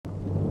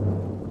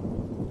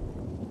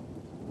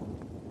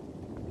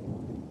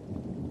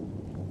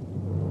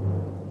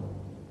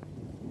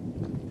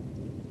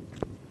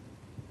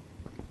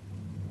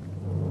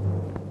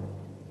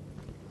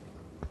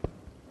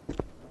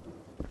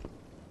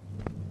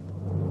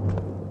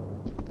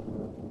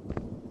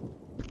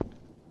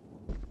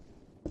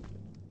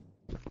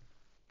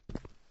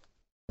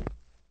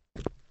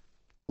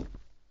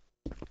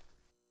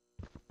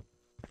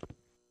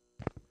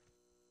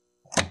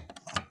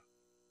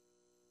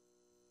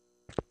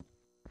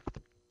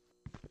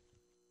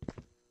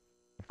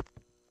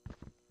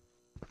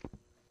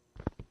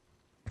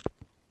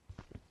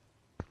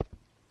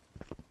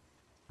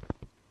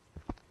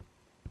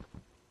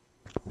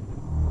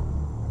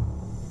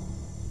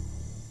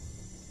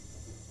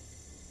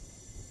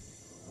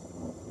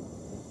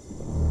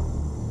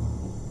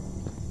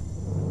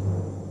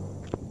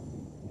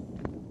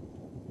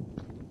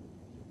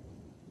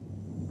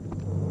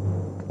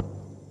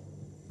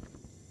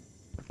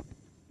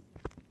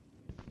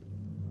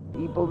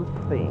People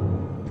think.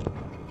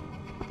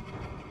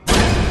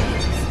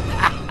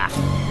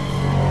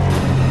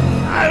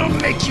 I'll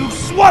make you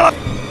swallow.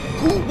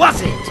 Who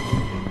was it?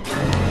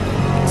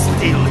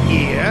 Still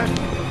here?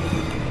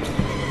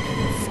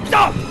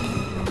 Stop,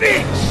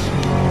 bitch!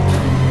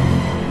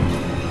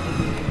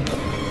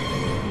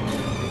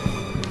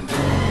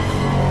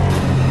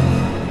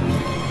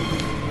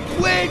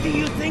 Where do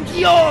you think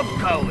you're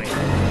going?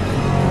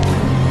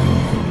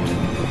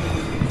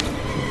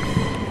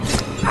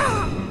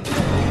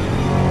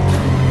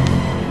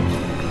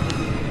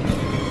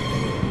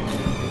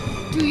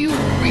 Do you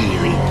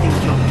really think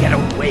you'll get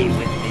away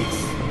with this?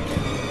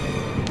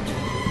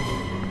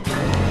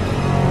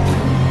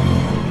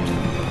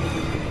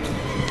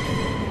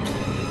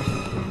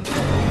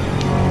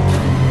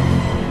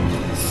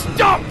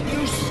 Stop,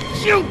 you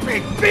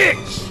stupid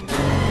bitch!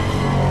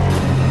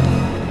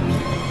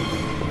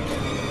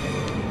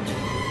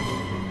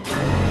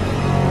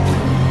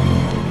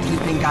 Do you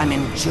think I'm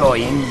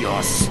enjoying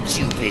your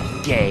stupid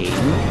game?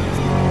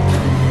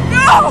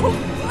 No!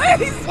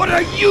 Please! What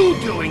are you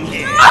doing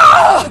here?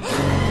 No!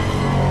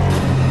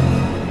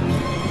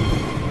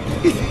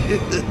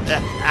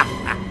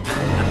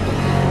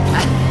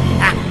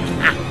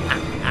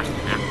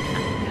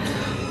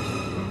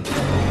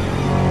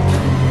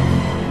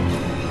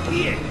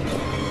 Here.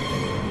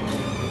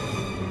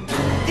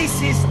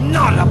 This is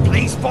not a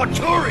place for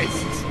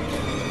tourists.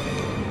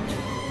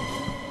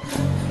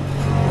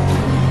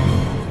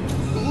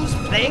 Who's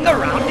playing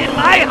around in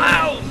my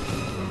house?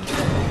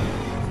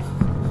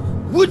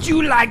 Would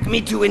you like me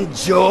to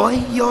enjoy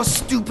your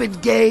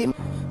stupid game?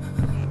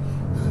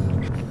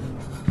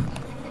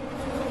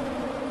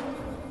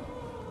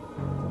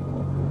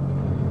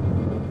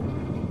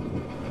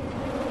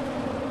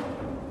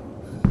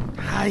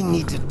 I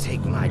need to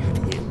take my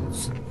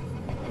pills.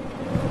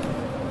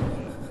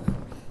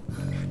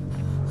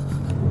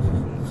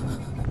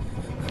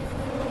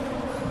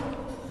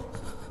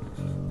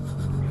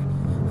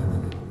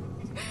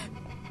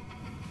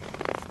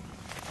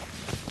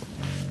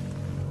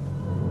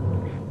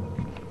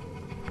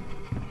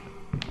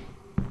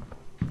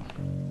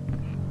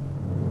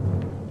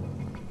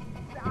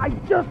 I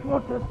just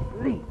want to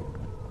sleep.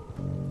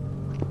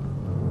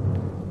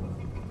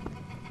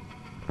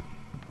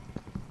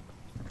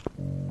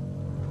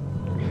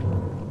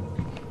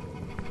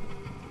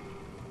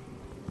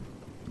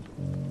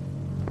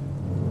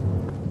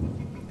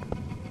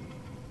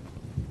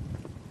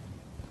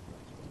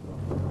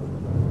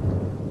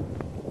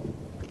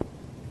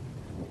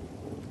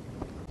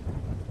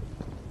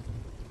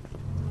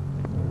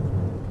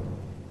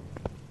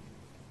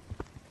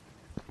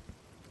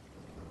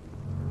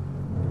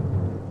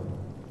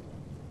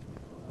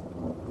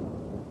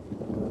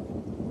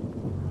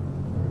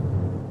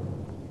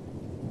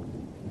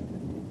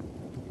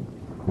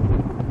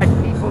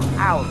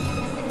 Out.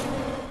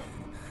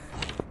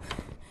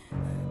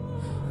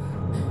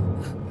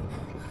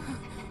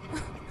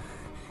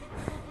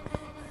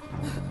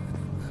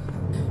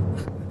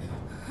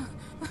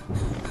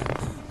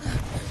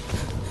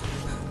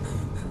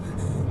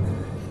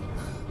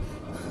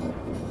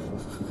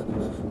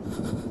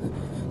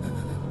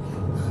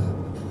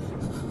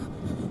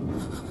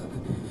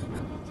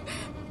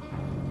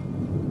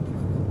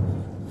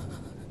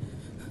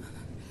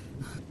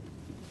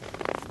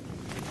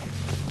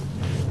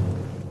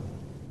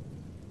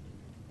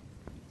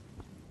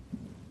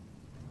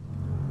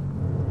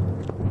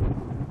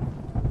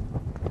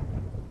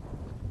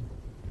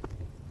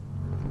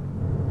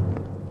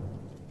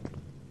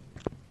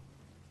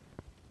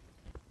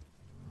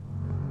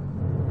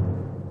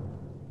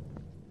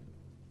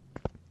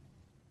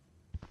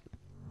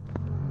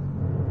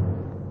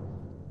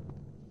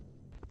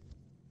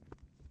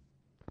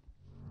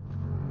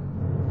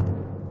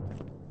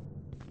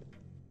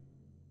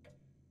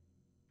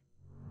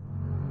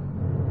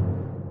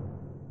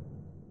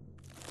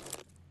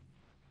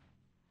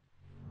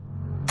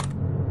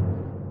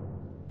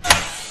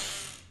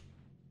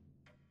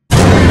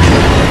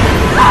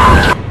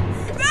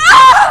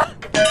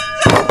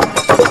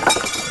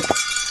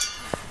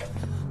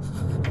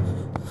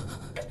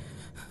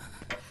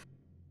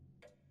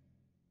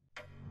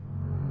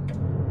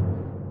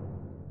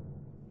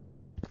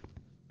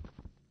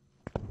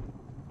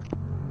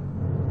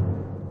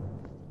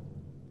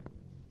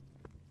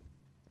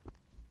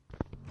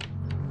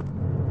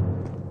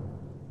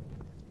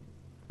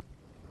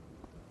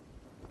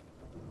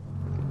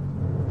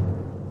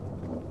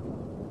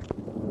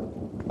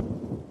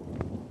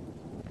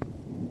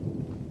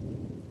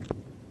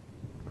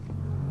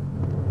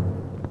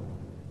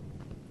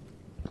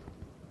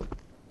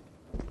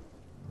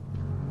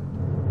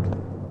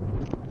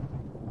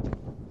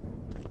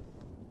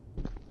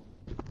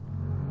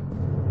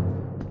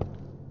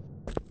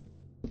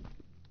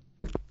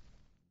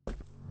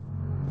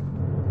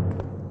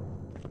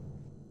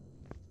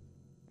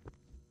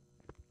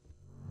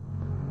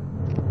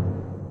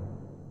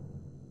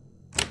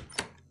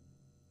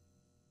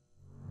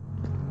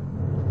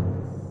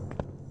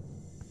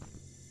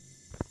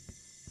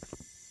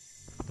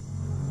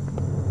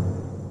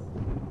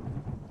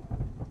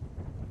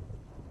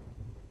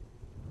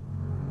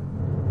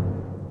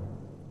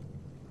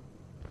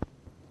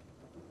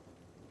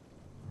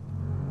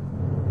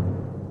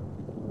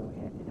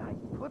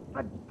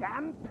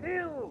 damn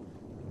pills!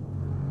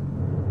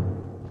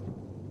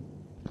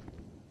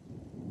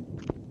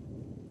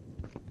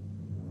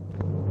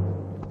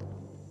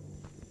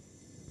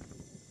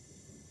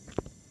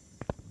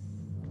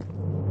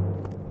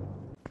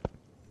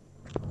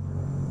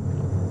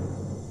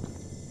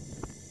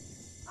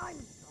 I'm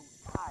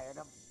so tired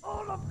of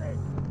all of this!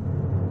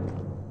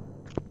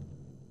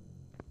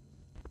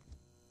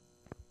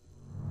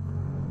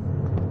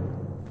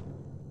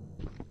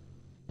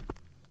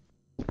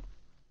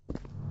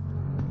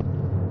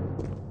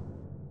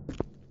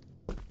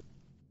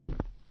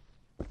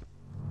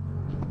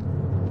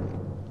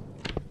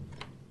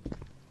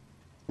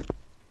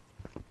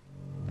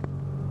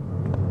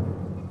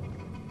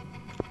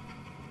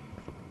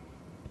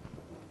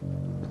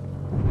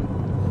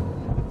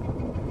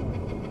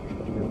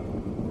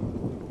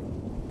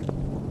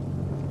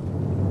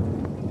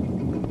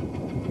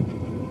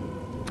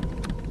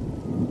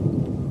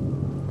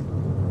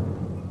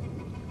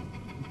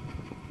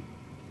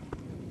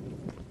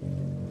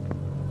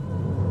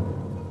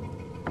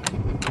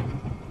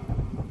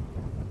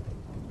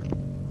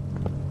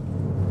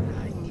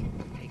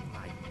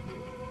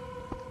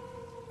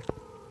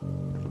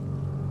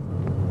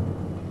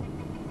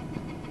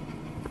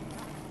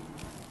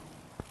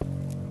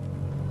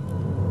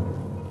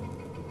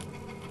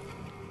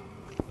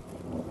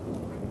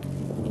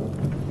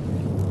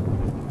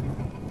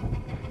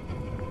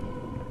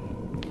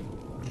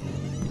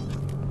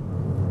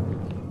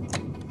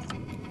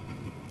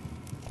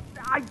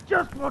 I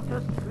just want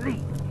to sleep.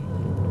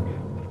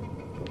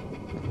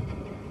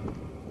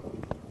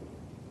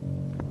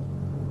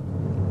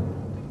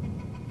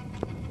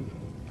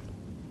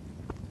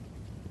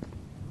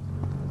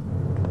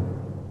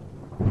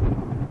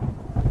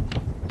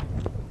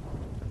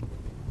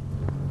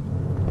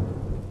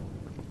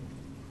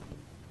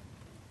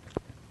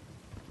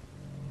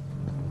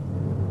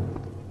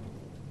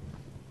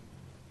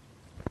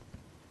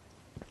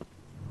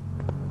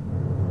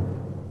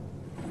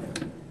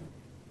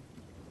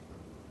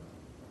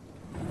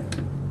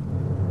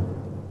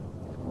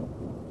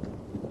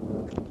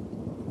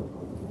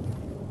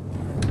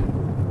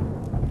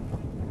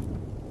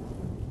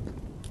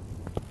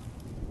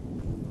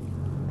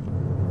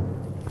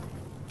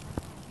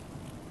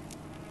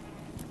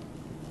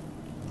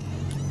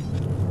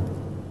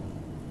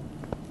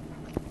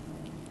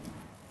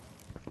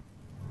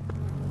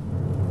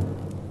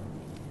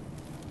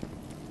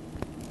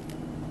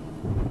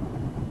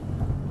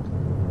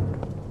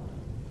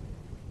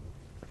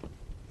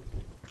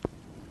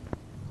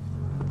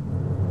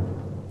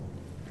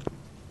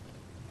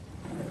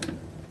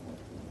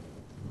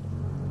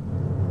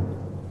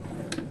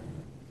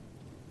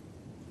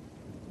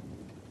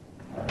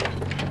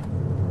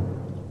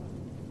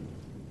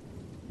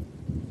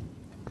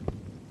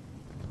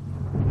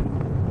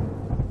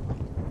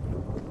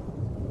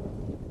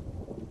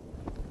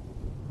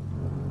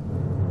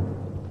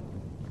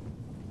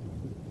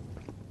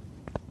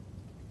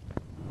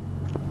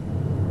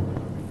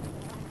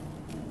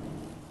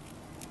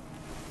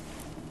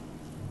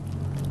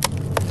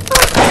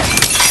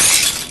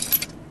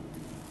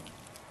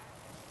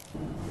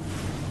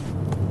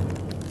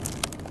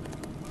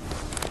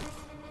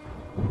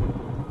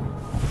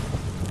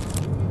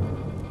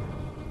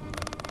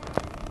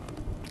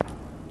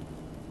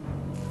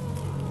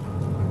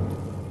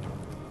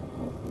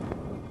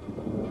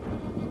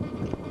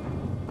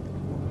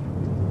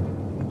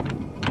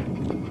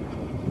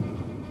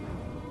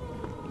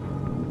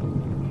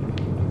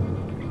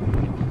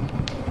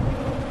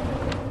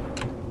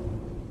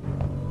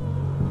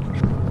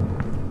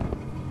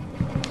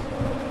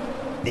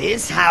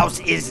 This house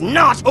is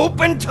not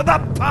open to the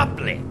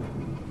public!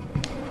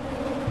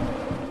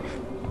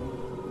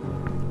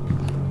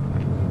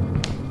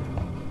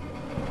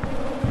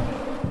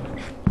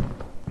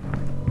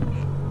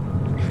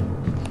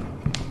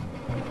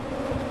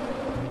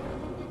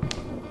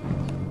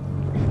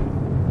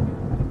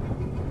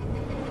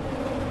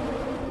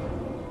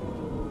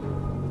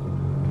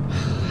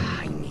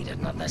 I need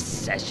another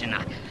session.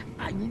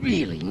 I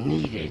really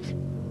need it.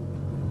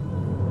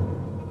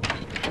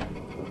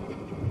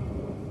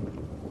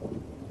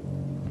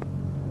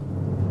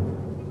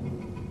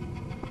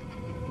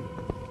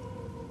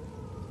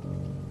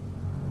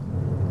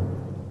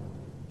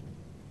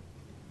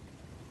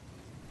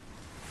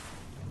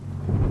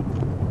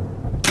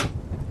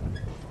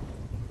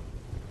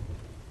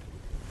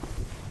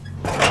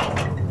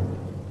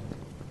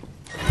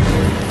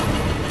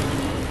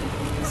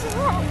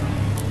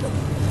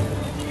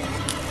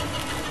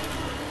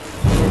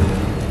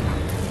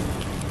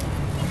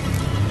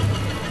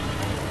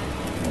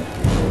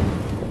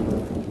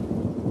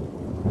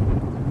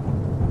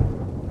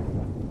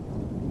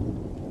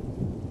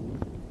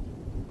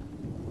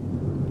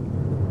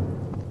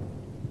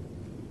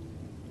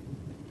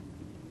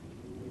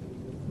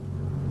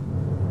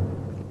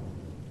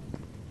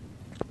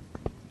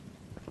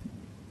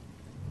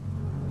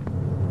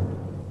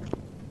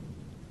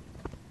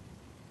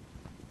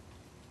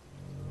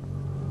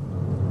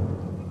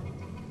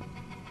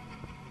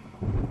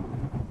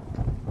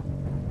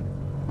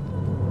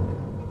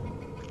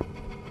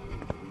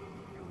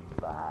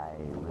 Goodbye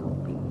will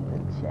be the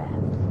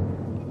chance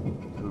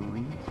to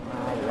reach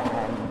my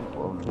land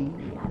for me,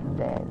 and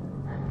then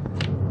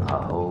a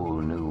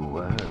whole new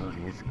world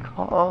is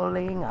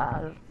calling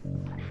us.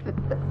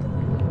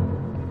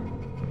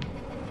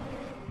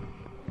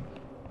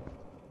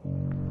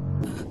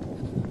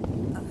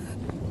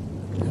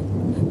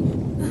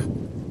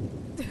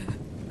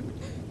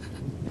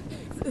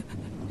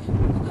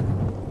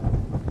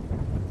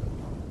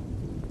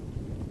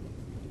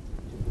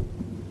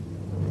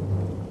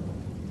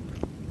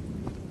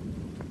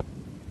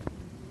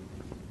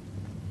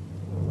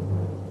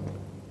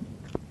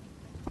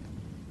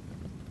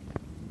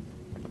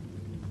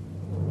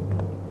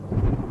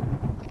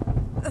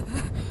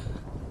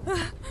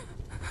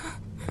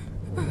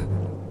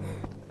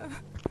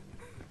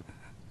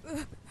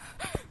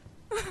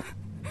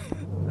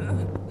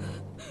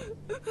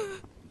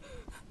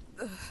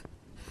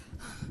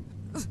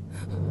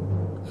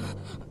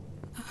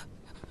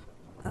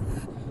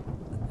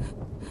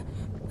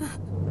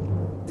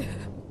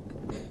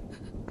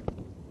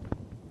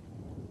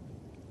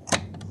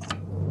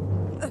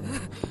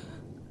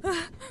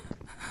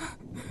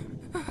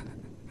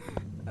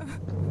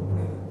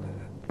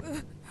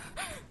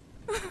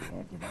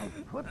 Where did I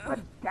put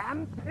the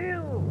damn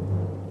pill?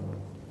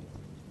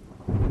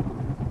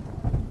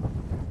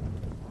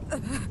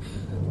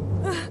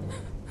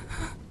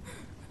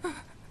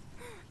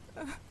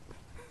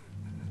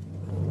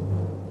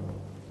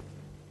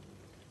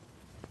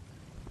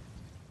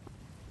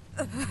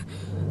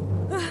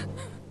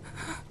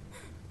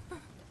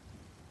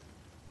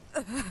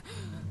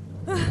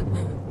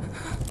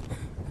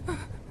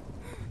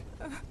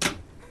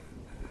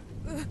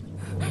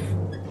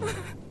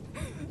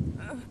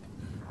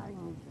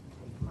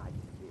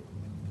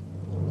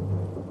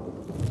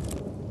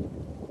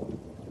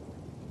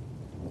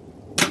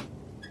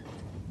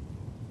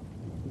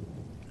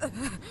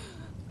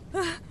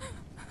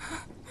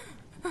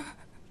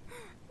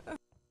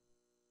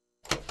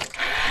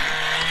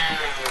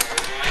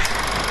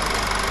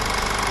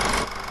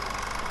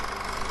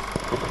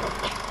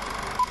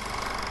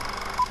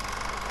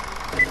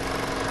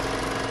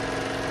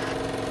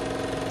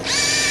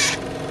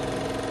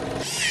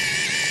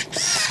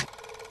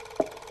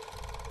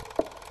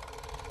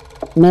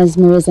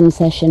 Mesmerism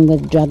session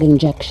with drug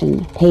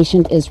injection.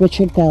 Patient is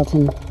Richard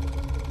Felton.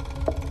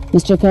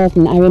 Mr.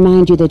 Felton, I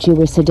remind you that you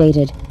were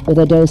sedated with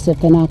a dose of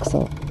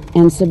phenoxyl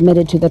and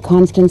submitted to the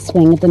constant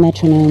swing of the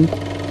metronome.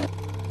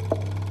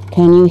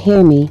 Can you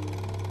hear me?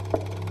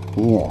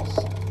 Yes.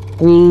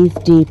 Breathe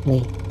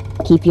deeply.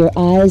 Keep your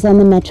eyes on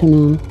the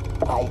metronome.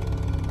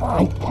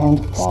 I can't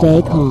follow.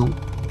 Stay calm.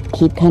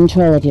 Keep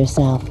control of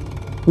yourself.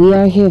 We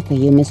are here for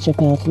you, Mr.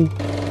 Felton.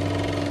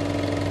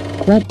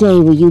 What day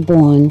were you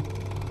born?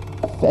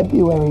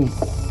 February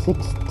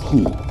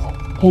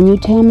 16th. Can you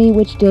tell me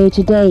which day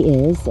today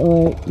is,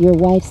 or your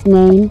wife's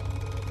name?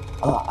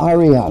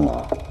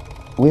 Ariana.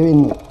 We're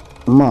in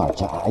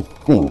March, I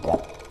think.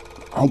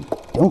 I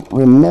don't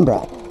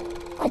remember.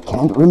 I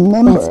can't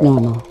remember. That's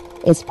normal.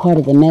 It's part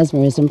of the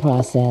mesmerism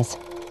process.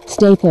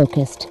 Stay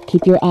focused.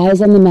 Keep your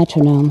eyes on the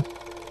metronome.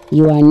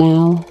 You are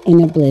now in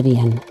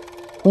oblivion.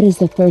 What is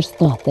the first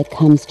thought that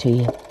comes to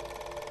you?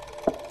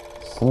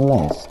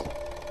 Celeste.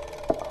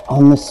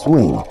 On the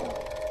swing.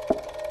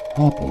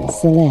 Happy.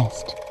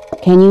 Celeste.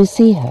 Can you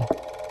see her?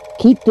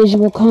 Keep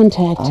visual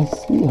contact. I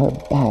see her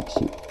back.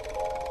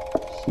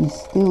 She's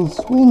still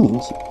swinging.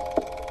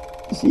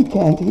 She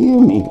can't hear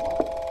me.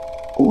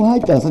 Why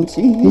doesn't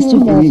she hear Mr.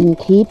 me? Felton,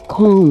 keep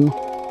calm.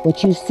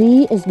 What you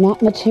see is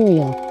not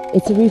material.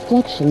 It's a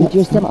reflection of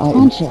your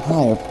subconscious. It's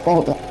my entire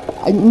fault.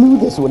 I knew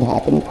this would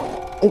happen.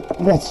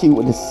 That she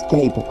would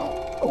escape.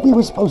 We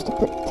were supposed to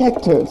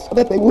protect her so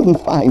that they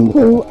wouldn't find her.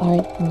 Who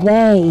are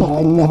they? But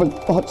I never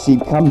thought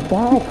she'd come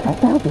back.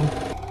 Felton,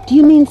 do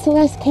you mean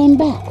Celeste came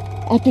back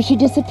after she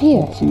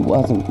disappeared? She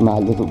wasn't my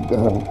little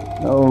girl.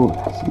 No,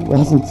 she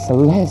wasn't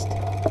Celeste.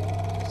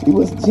 She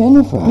was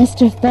Jennifer.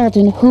 Mr.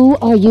 Felton, who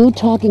are you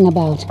talking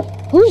about?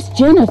 Who's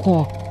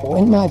Jennifer?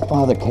 When my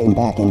father came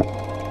back in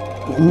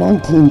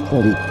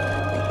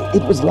 1930,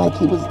 it was like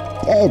he was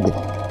dead.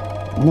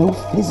 No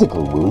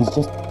physical wounds,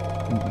 just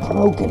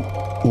broken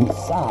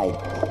inside.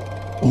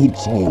 He'd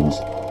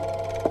changed.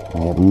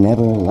 I have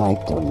never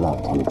liked or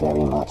loved him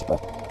very much,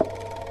 but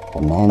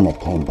the man that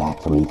came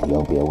back from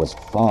Ethiopia was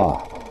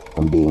far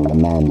from being the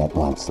man that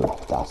once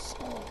left us.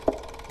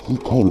 He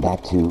came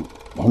back to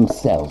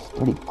himself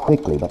pretty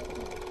quickly, but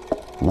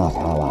not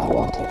how I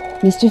wanted.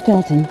 Mr.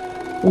 Felton,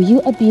 were you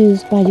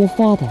abused by your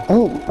father?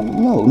 Oh,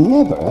 no,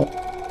 never.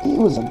 He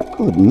was a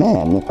good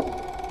man.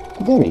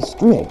 Very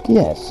strict,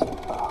 yes.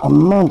 A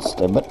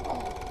monster, but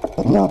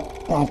not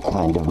that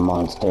kind of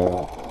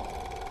monster.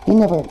 He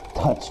never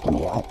touched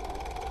me.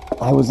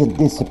 I was a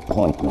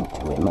disappointment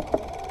to him.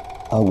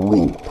 A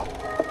wimp.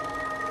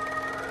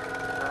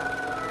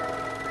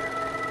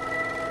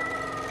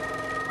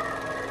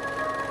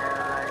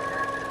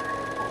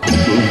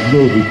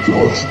 Never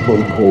touched my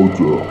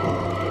daughter.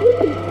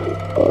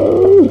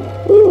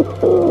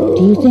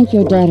 Do you think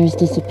your daughter's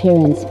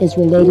disappearance is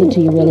related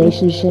to your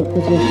relationship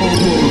with your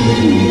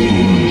father?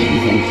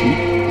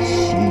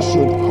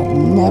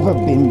 never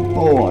been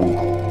born.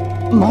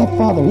 My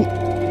father, he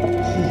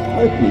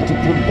hurt me to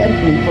prevent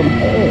me from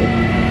her.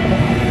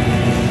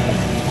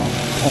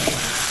 I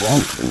kept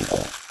wanting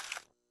her.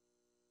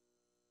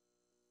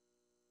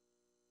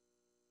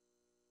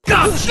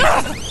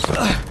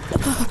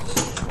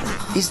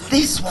 Is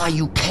this why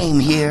you came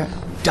here,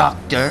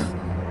 Doctor?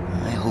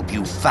 I hope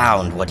you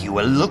found what you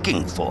were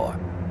looking for.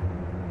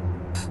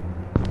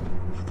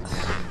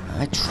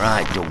 I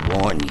tried to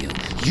warn you.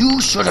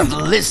 You should have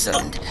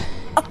listened.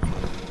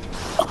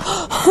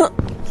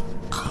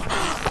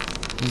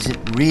 Is it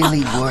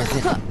really worth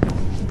it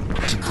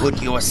to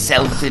put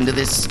yourself into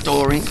this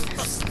story?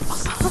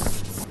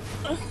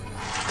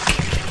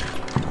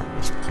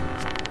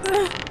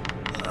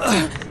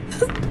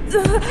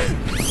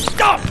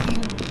 Stop, you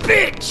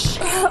bitch!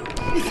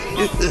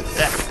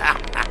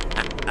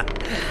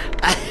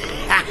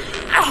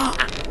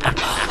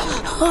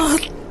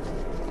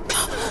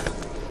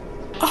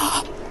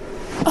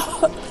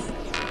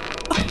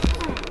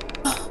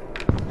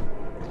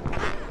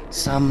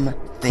 Some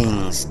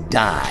things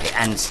die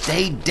and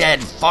stay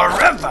dead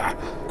forever.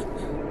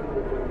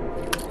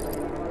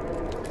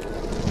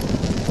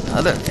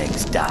 Other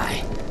things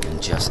die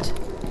and just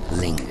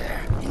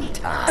linger in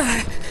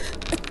time.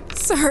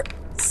 Sir,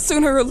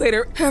 sooner or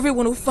later,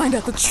 everyone will find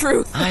out the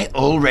truth. I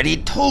already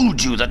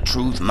told you the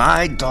truth.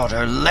 My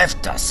daughter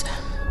left us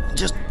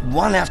just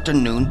one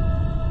afternoon.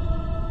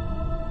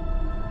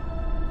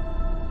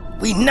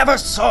 We never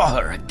saw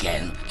her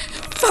again.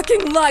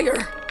 Fucking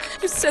liar!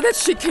 You said that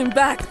she came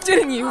back,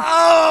 didn't you?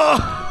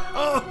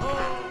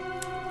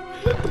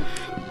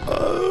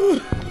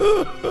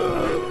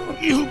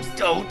 You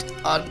don't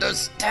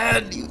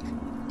understand.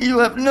 You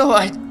have no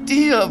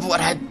idea of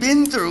what I've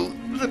been through.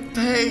 The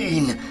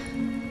pain.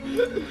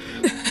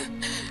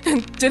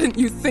 And didn't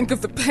you think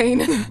of the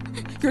pain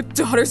your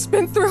daughter's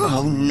been through?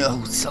 Oh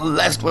no,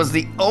 Celeste was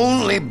the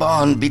only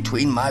bond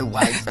between my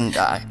wife and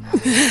I.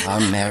 Our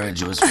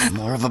marriage was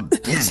more of a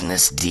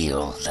business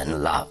deal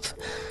than love.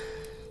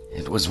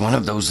 It was one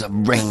of those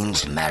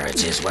arranged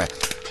marriages where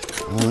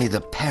only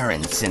the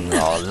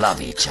parents-in-law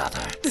love each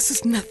other. This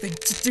has nothing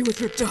to do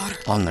with your daughter.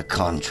 On the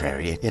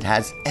contrary, it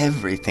has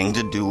everything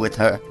to do with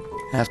her.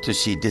 After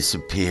she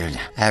disappeared,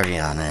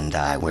 Ariana and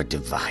I were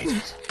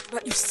divided.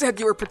 But you said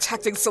you were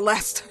protecting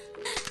Celeste.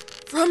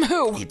 From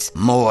who? It's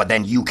more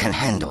than you can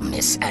handle,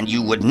 miss, and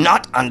you would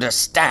not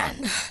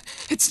understand.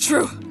 It's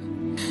true.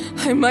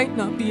 I might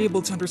not be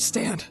able to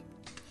understand.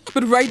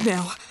 But right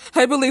now,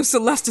 I believe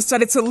Celeste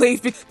decided to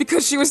leave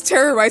because she was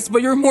terrorized by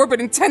your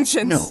morbid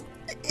intentions. No,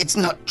 it's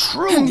not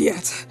true. And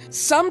yet,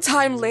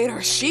 sometime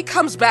later, she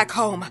comes back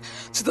home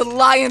to the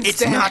lion's It's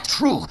den. not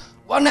true.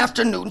 One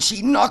afternoon,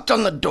 she knocked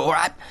on the door.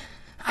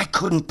 I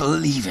couldn't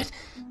believe it.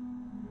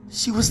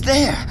 She was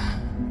there.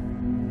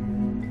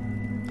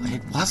 But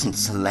it wasn't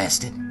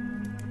Celeste.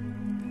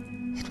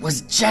 It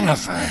was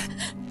Jennifer.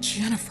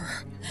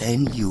 Jennifer.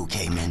 Then you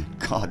came in.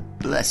 God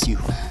bless you.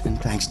 And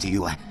thanks to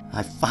you,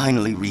 I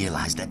finally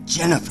realized that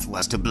Jennifer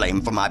was to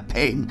blame for my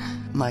pain,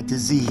 my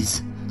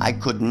disease. I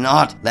could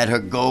not let her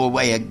go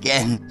away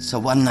again. So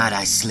one night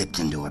I slipped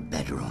into her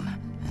bedroom,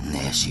 and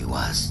there she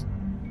was,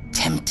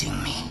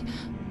 tempting me.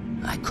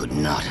 I could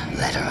not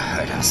let her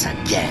hurt us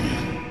again.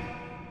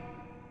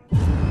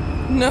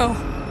 No,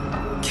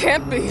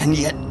 can't be. And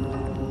yet,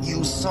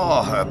 you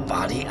saw her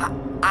body.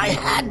 I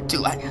had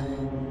to.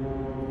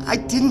 I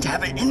didn't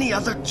have any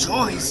other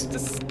choice.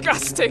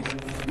 Disgusting.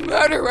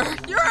 Murderer.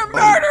 You're a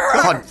murderer.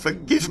 Oh, God,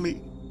 forgive me.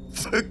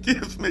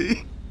 Forgive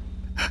me.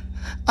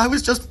 I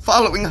was just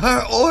following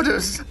her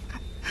orders.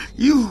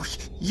 You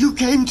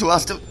came to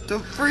us to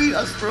free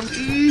us from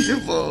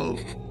evil.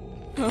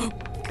 Oh,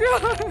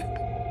 God.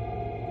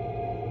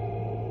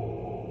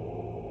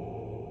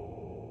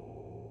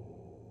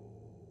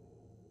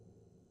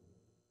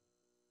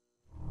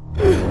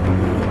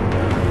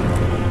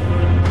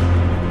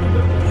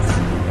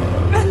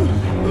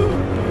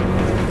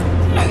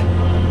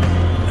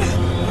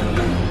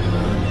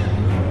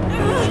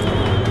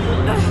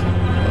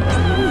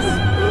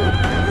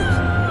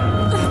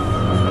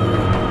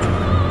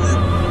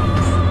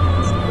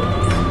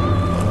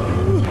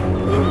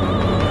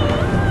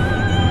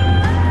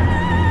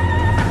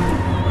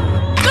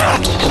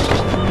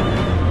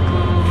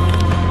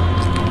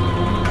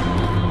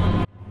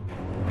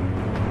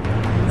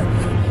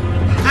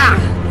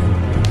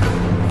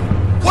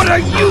 What are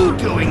you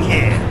doing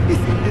here?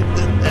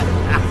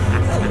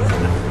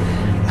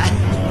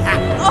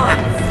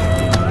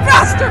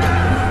 Bastard!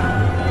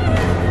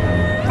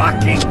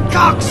 Fucking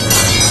cocks!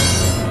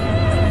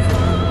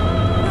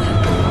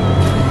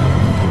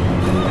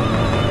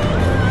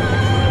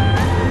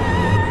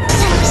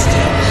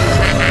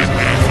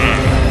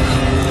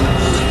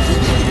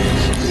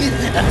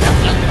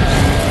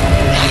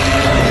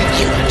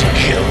 You want to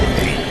kill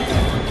me?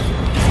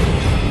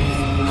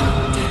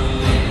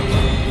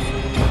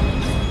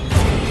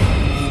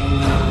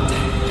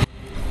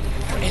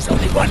 There's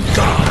only one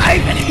God. I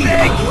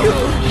beg you!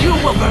 You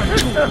will burn!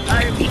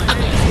 I beg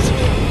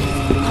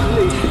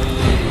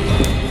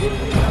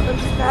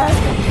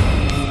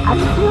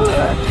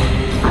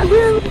I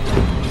will.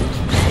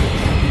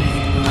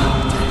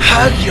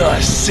 Hug your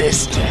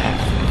sister.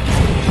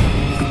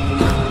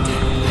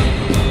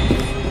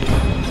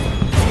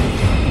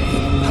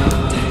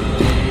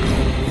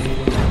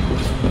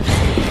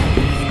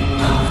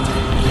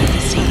 The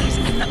disease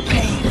and the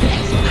pain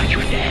has got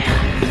you there.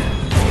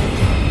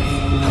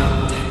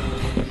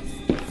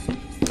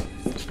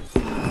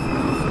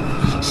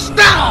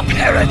 Stop,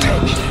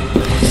 heretic!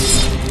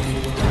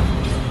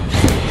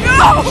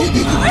 No!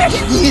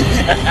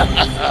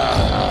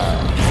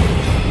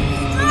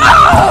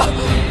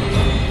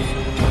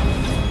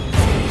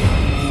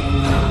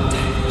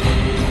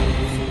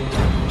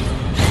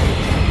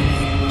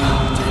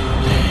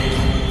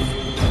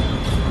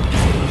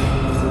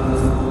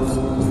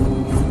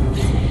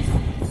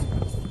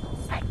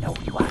 I know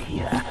you are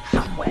here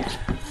somewhere.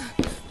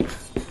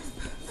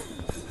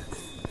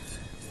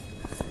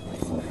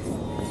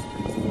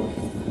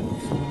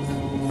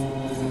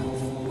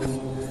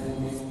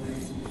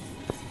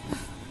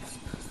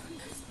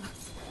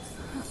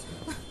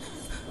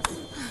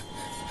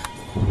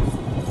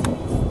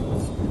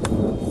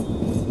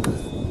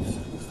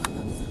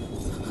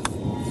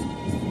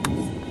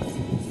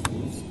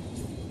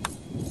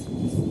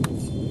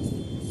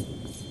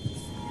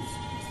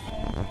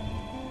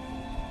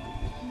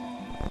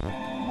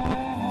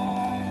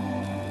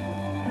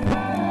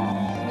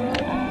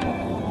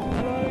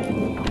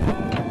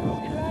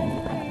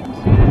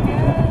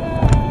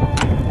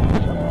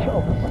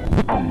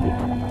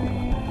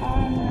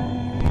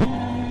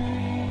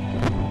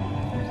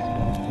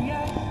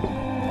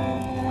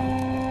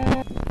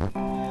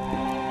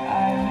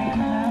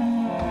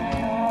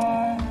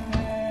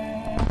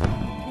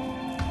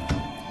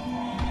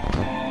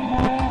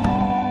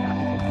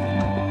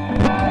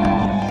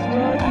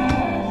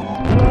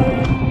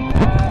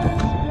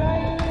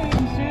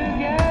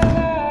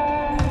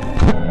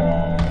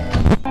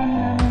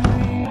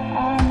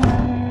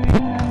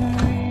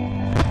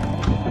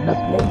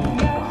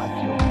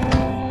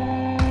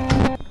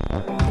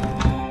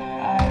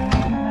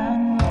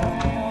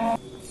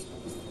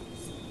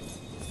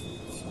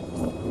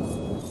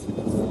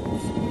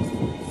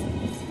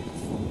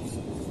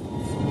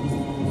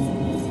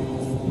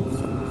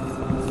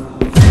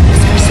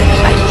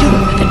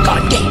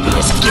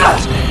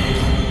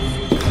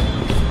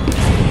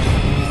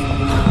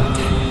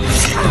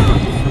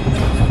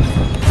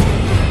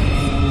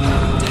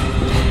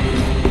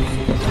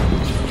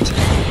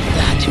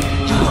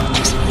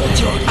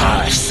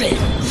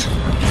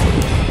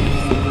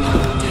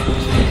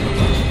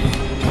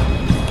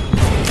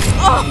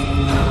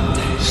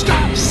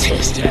 Stop,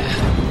 sister.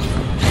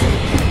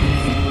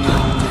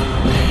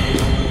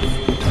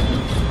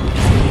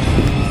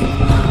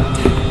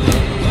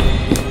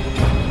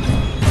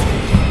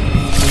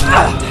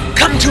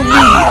 Come to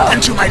me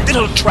and to my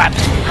little trap.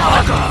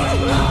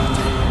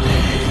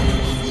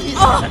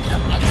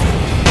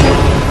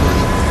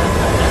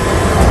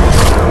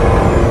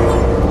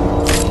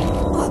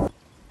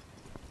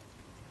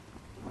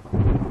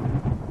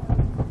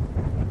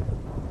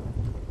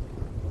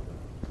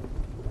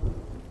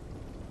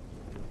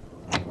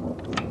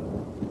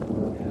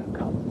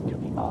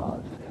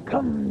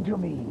 Come to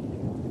me.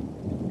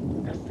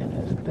 The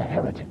sinners, the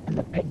heretic, and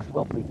the pigs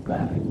will be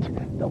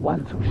burned. The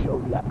ones who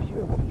show up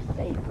here will be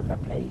saved from the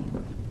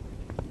flames.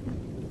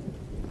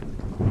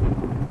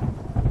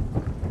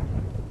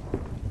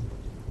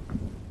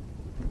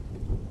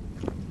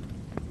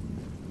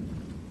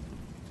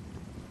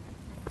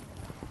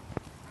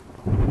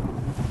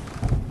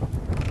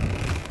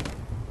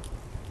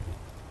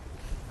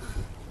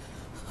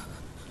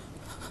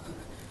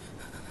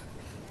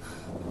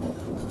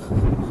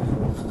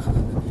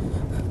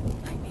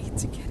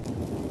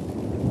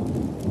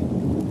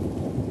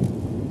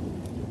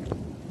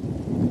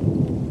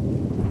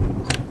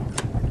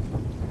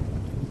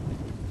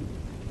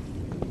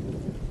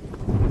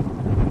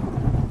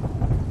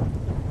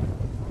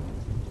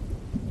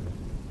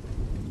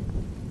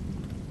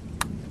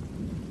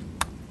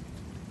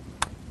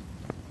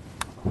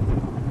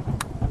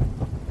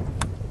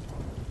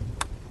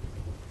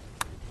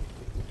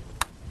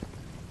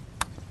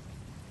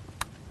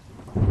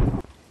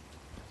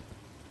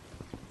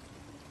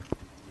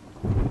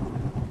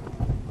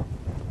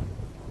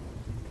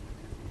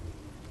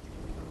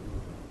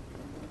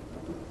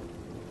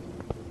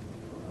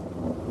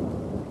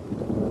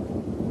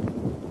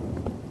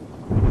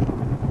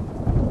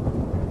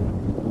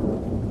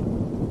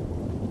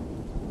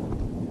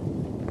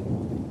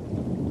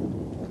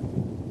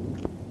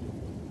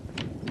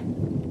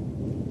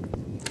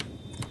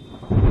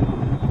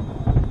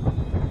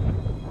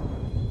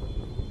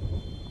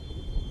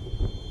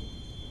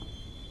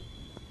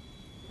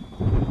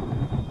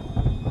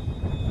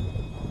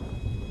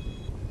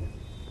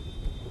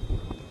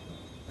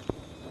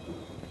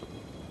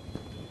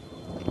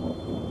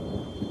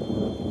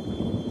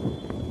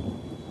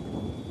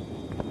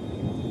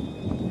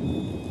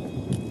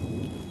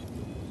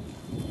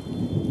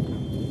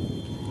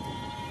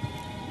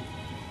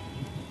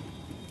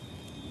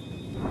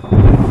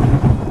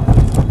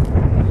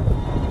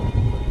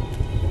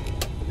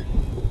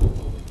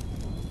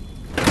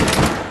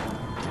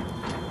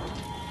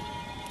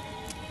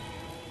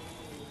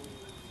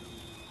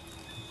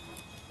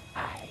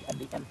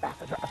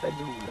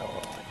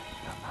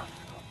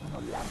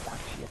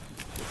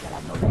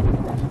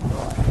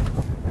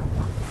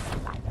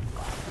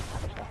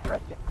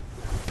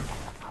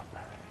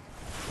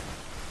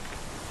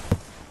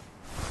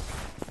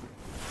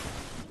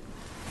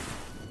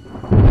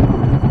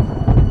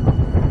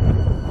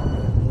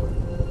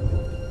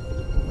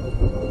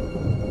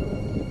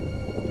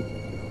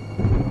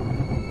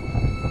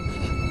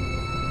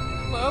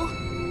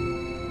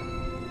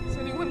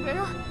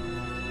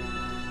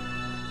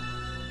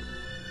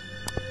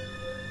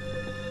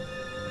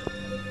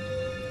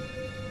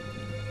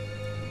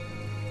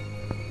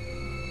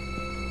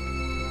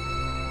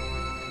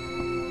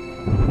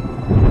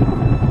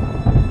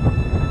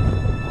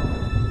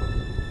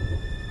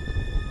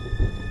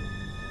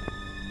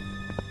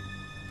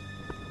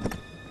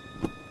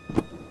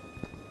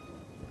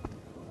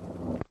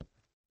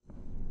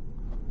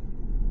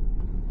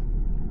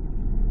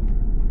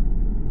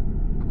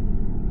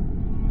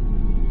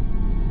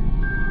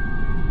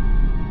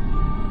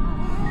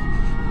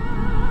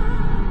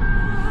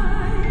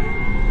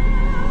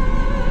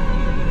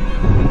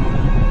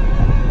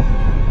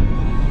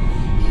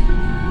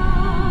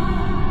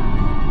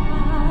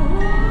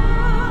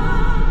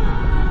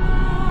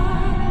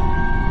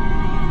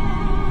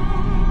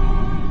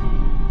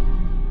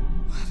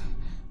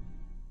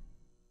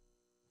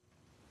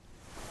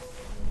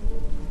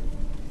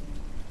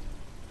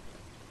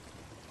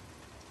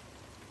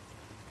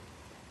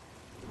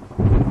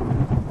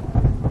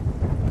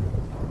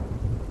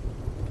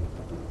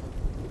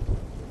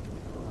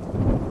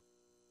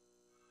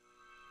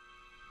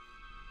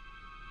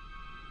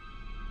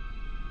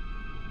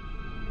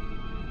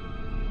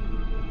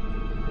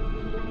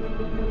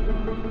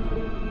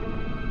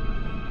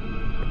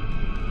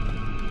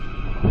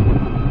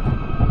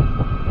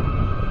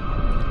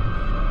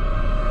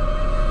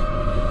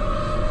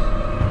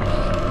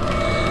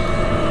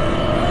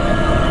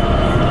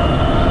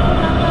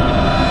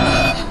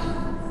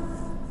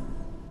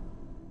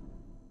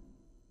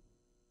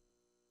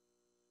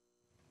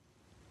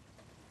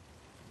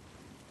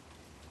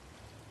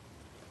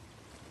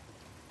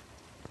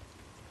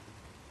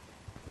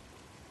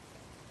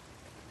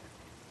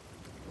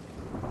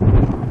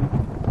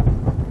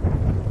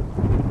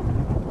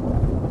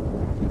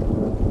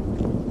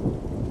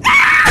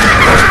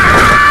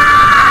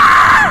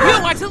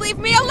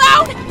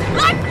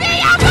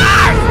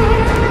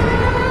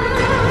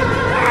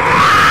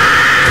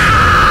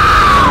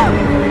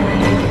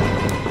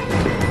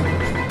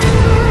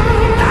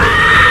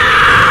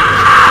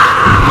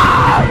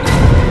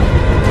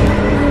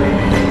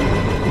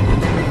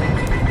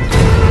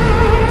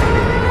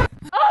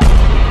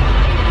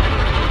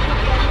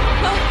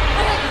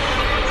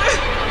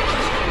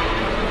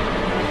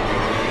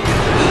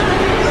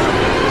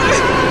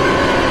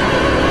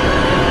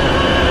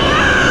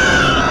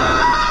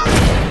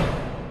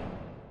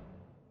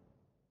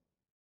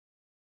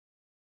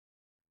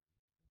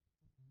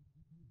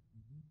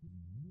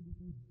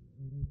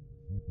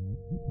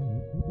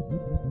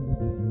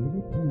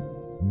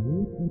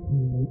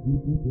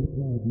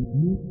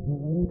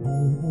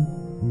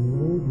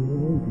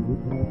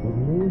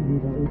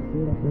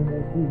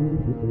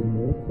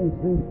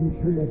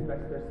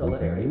 Express their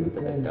solidarity with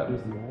the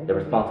victims. The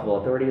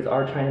responsible authorities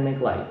are trying to make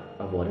light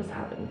of what has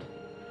happened.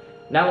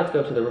 Now let's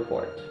go to the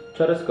report.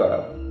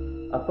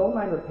 Chiaroscuro. A phone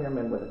line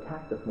repairman was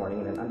attacked this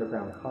morning in an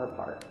underground car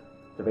park.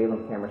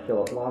 Surveillance cameras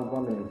show a blonde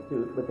woman in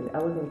suit with an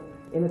elegant,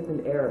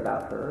 innocent air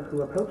about her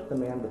who approached the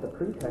man with the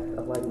pretext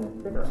of lighting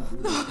a cigarette.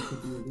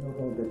 No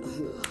danger to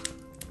you.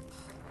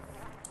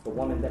 The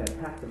woman then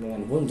attacked the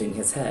man, wounding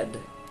his head.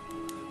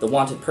 The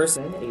wanted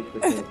person, aged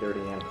between 30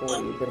 and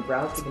 40, then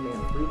browsed through the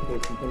man's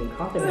briefcase containing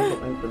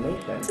confidential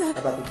information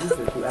about the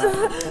users who asked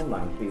for the phone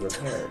line to be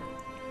repaired.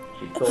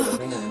 She stole the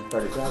van and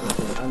started driving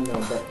to an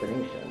unknown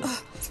destination,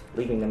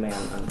 leaving the man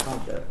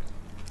unconscious.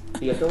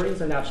 The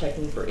authorities are now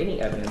checking for any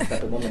evidence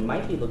that the woman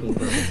might be looking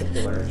for a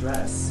particular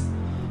address.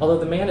 Although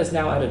the man is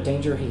now out of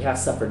danger, he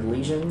has suffered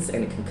lesions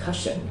and a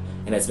concussion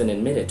and has been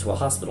admitted to a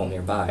hospital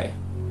nearby.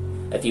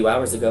 A few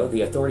hours ago,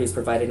 the authorities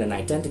provided an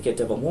identikit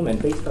of a woman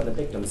based on the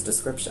victim's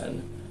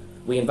description.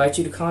 We invite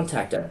you to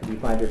contact us if you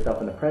find yourself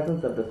in the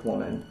presence of this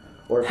woman,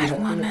 or if you have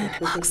seen a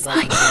suspicious looks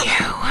like you.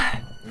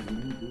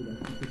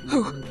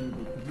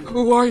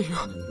 Who are you?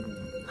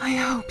 I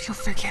hope you'll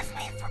forgive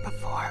me for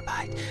before,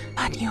 but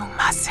you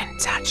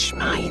mustn't touch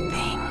my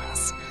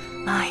things.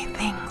 My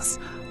things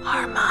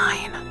are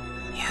mine.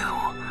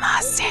 You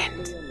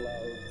mustn't.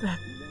 That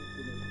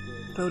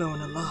photo in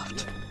the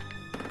loft.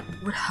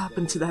 What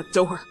happened to that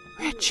door?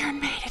 Richard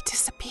made it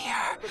disappear.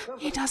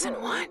 He doesn't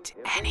want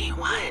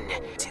anyone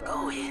to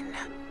go in.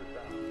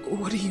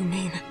 What do you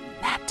mean?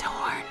 That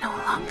door no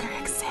longer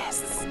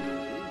exists.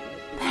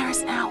 There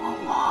is now a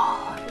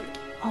wall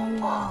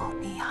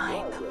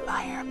behind the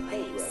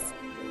fireplace.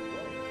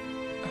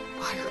 A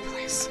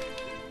fireplace?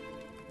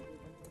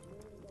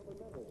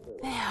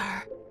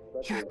 There,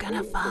 you're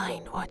gonna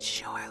find what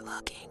you're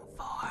looking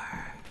for.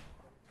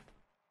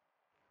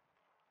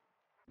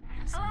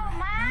 There's a red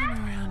man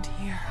around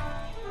here.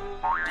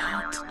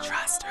 Don't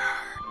trust her.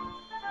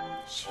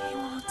 She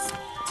wants me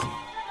to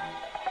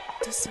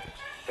disappear.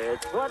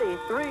 It's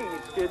 23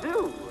 to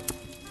do.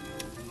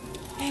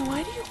 Hey,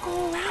 why do you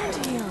go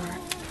around here?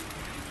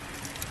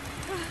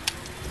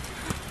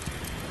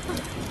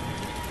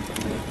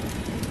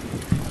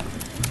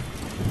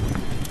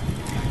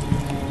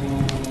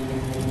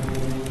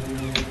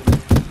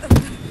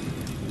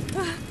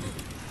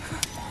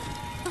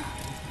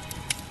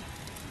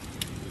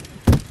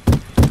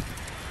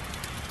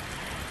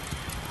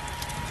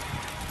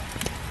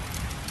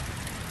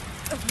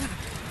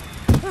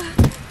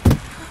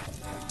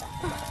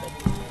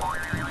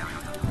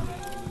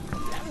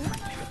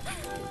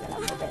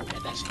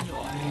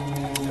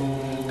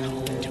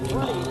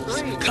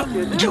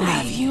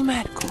 Have you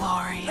met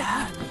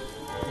Gloria?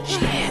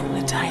 She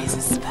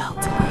hypnotizes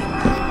Felton.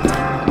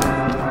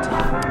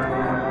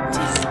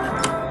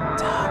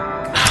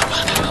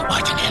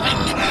 What in heaven?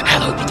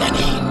 Hallowed be thy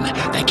name.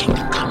 Thy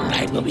kingdom come,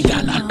 thy will be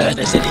done on earth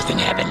as it is in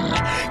heaven.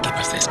 Give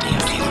us this day our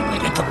daily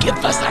bread and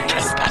forgive us our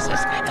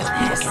trespasses as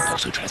we forgive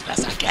those who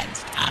trespass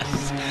against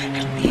us.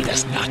 And lead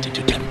us not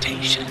into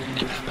temptation,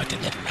 but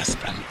deliver us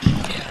from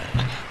evil.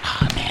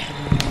 Amen.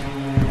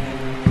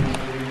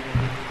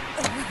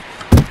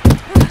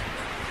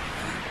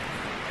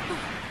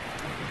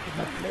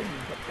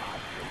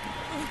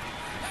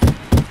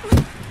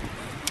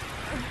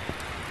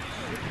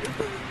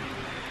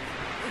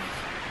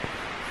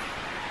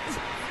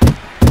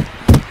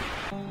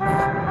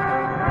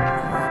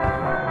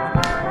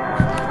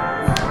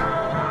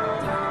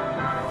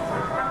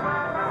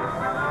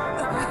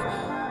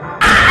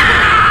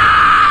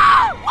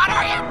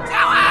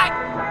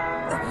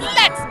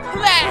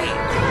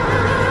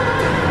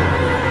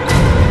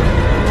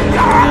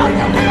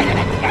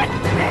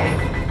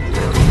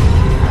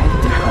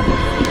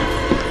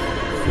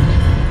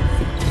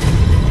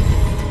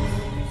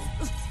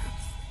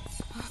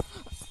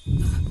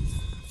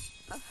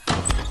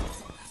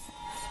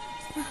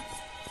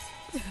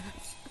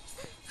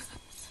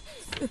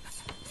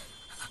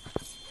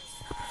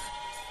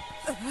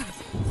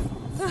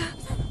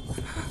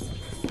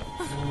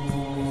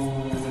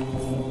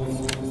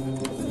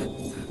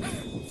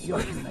 Your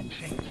human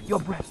shape, your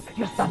breath,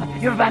 your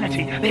stomach, your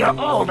vanity, they are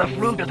all the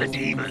fruit of the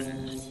demon.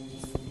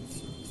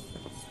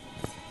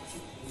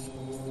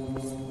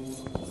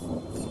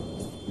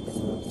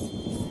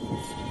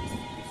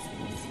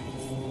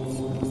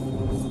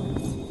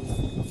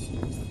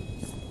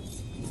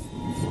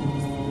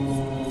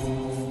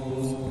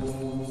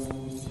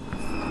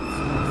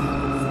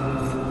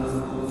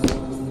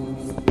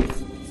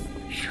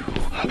 You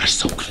are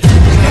so close.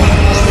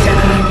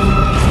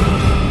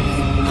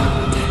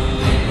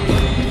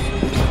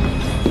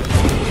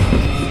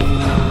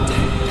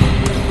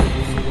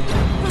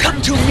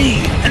 To me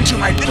and to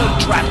my little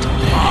trapped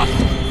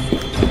moth.